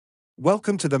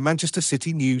Welcome to the Manchester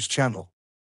City News channel.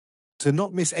 To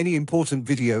not miss any important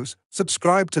videos,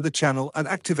 subscribe to the channel and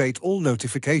activate all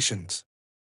notifications.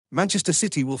 Manchester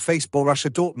City will face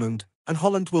Borussia Dortmund, and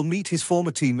Haaland will meet his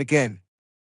former team again.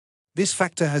 This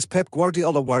factor has Pep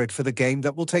Guardiola worried for the game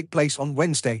that will take place on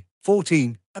Wednesday,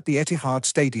 14, at the Etihad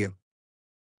Stadium.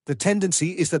 The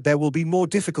tendency is that there will be more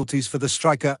difficulties for the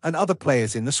striker and other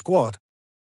players in the squad.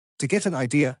 To get an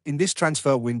idea, in this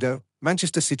transfer window,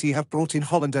 Manchester City have brought in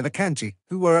Haaland and Akanji,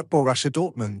 who were at Borussia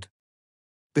Dortmund.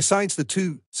 Besides the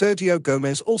two, Sergio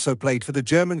Gomez also played for the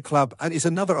German club and is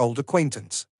another old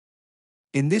acquaintance.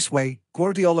 In this way,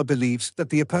 Guardiola believes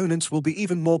that the opponents will be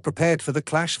even more prepared for the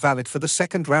clash valid for the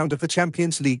second round of the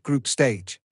Champions League group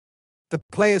stage. The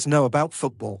players know about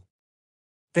football.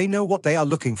 They know what they are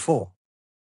looking for.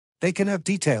 They can have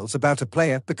details about a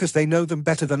player because they know them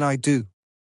better than I do.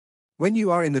 When you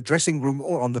are in the dressing room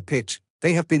or on the pitch,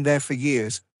 they have been there for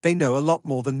years, they know a lot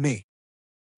more than me.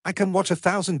 I can watch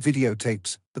 1,000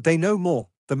 videotapes, but they know more,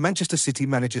 the Manchester City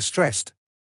manager stressed.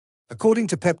 According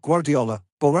to Pep Guardiola,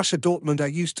 Borussia Dortmund are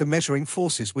used to measuring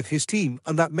forces with his team,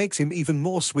 and that makes him even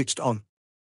more switched on.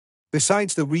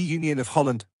 Besides the reunion of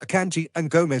Haaland, Akanji and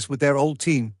Gomez with their old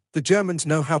team, the Germans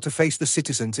know how to face the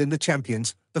citizens in the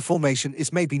Champions. The formation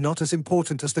is maybe not as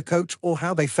important as the coach or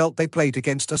how they felt they played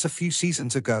against us a few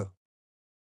seasons ago.